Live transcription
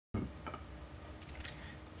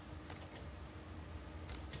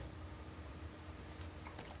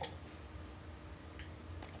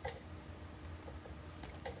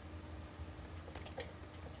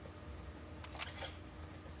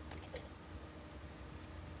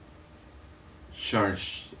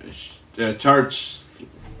charge.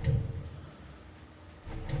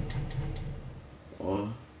 Oh.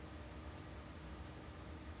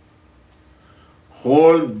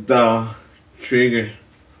 Hold the trigger.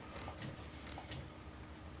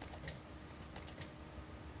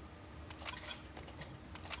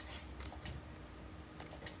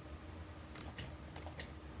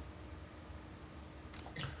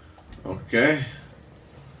 Okay.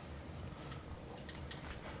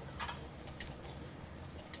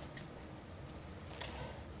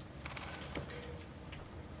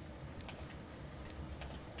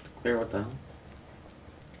 Clear, what the hell?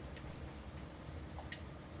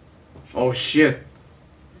 Oh shit.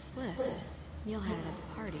 This list. Neil had it at the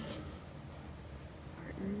party.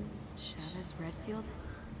 Barton, Chavez, Redfield.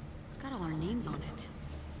 It's got all our names on it.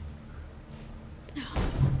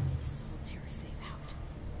 Sold TerraSafe out.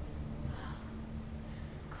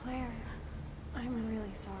 Claire, I'm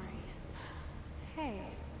really sorry. Hey,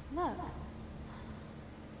 look.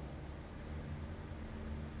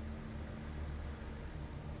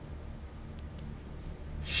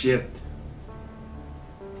 Shit.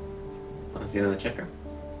 Want to see another checker?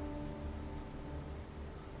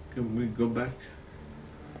 Can we go back?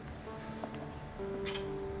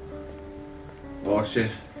 Oh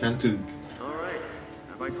shit. Time to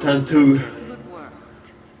Good work.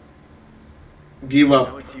 give Now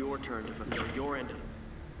up. it's your turn to fulfill your end.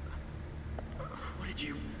 What did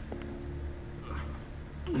you...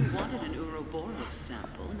 You wanted an Ouroboros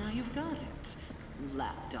sample, now you've got it.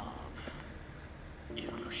 Lapdog. You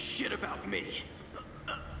don't know shit about me.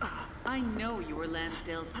 I know you were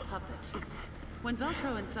Lansdale's puppet. When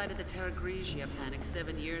Velcro incited the Terra Grigia panic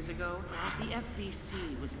 7 years ago, the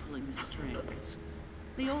FBC was pulling the strings.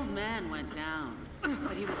 The old man went down,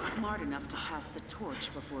 but he was smart enough to pass the torch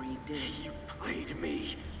before he did. You played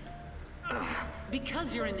me.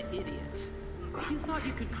 Because you're an idiot. You thought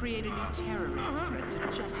you could create a new terrorist threat to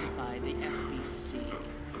justify the FBC.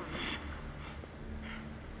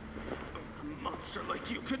 A monster like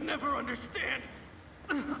you could never understand.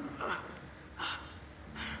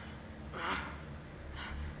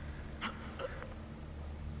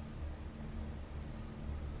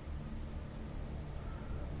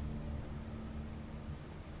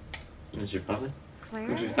 Is your puzzle? Claire?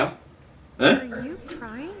 Would you stop? Huh? Are you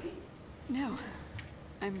crying? No.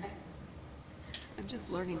 I'm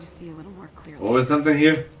just learning to see a little more clearly. Oh, there's something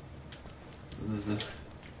here. Should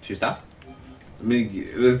you stop?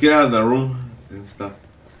 Let's get out of the room and stuff.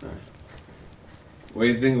 Alright. What do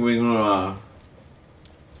you think we're gonna?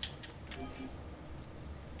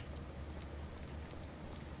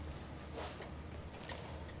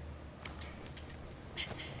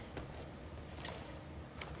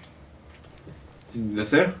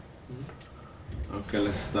 That's it? Okay,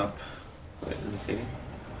 let's stop. Wait, let me see.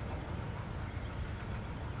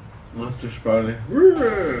 Monsters probably.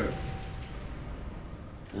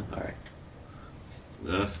 Oh, alright.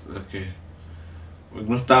 That's okay. We're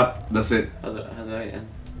gonna stop. That's it. How do I end?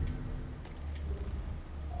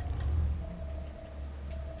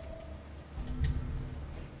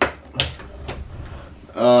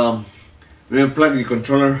 We unplug the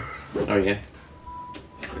controller. Oh yeah.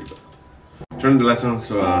 Turn the lights on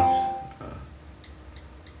so